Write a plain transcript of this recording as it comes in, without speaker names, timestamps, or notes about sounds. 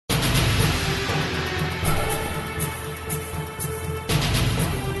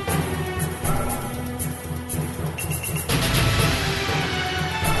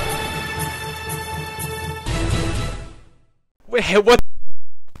Hey, what?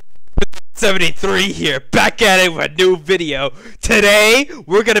 73 here, back at it with a new video. Today,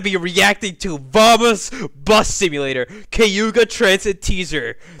 we're gonna be reacting to Vamos Bus Simulator, Cayuga Transit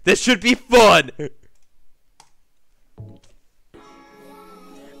Teaser. This should be fun.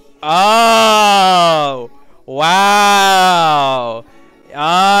 Oh, wow.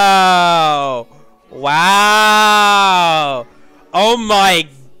 Oh, wow. Oh my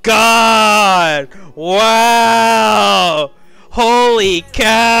God. Wow. Holy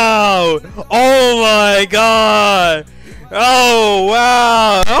cow! Oh my God! Oh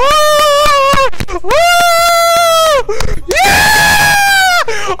wow! Oh! Woo! Yeah!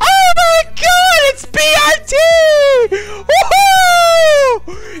 Oh my God! It's BRT! Woohoo!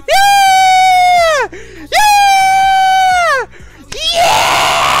 Yeah! Yeah! Yeah!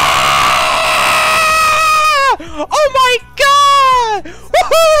 Oh my God!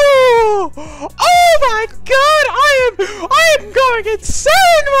 Woohoo! Oh my God! I am going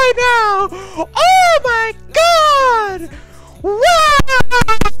insane right now! Oh my God! Wow!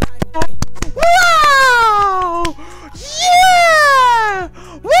 Wow! Yeah!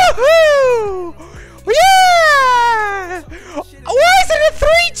 Woohoo! Yeah! Why is it a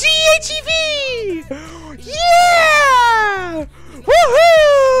 3G HEV? Yeah!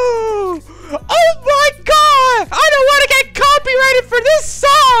 Woohoo! Oh my God! I don't want to get copyrighted for this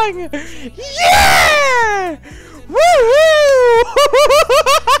song! Yeah! Woohoo!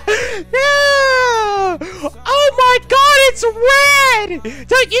 Yeah! Oh my God, it's red!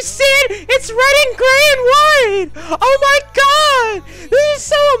 Don't you see it? It's red and gray and white! Oh my God! This is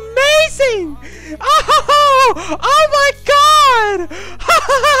so amazing! Oh my God!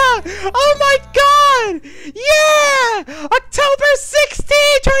 Oh my God! Yeah! October 16,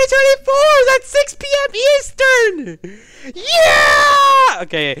 2024 at 6 p.m. Eastern! Yeah!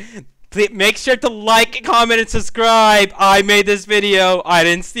 Okay. Please make sure to like, comment, and subscribe. I made this video. I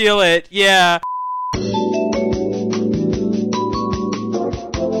didn't steal it. Yeah.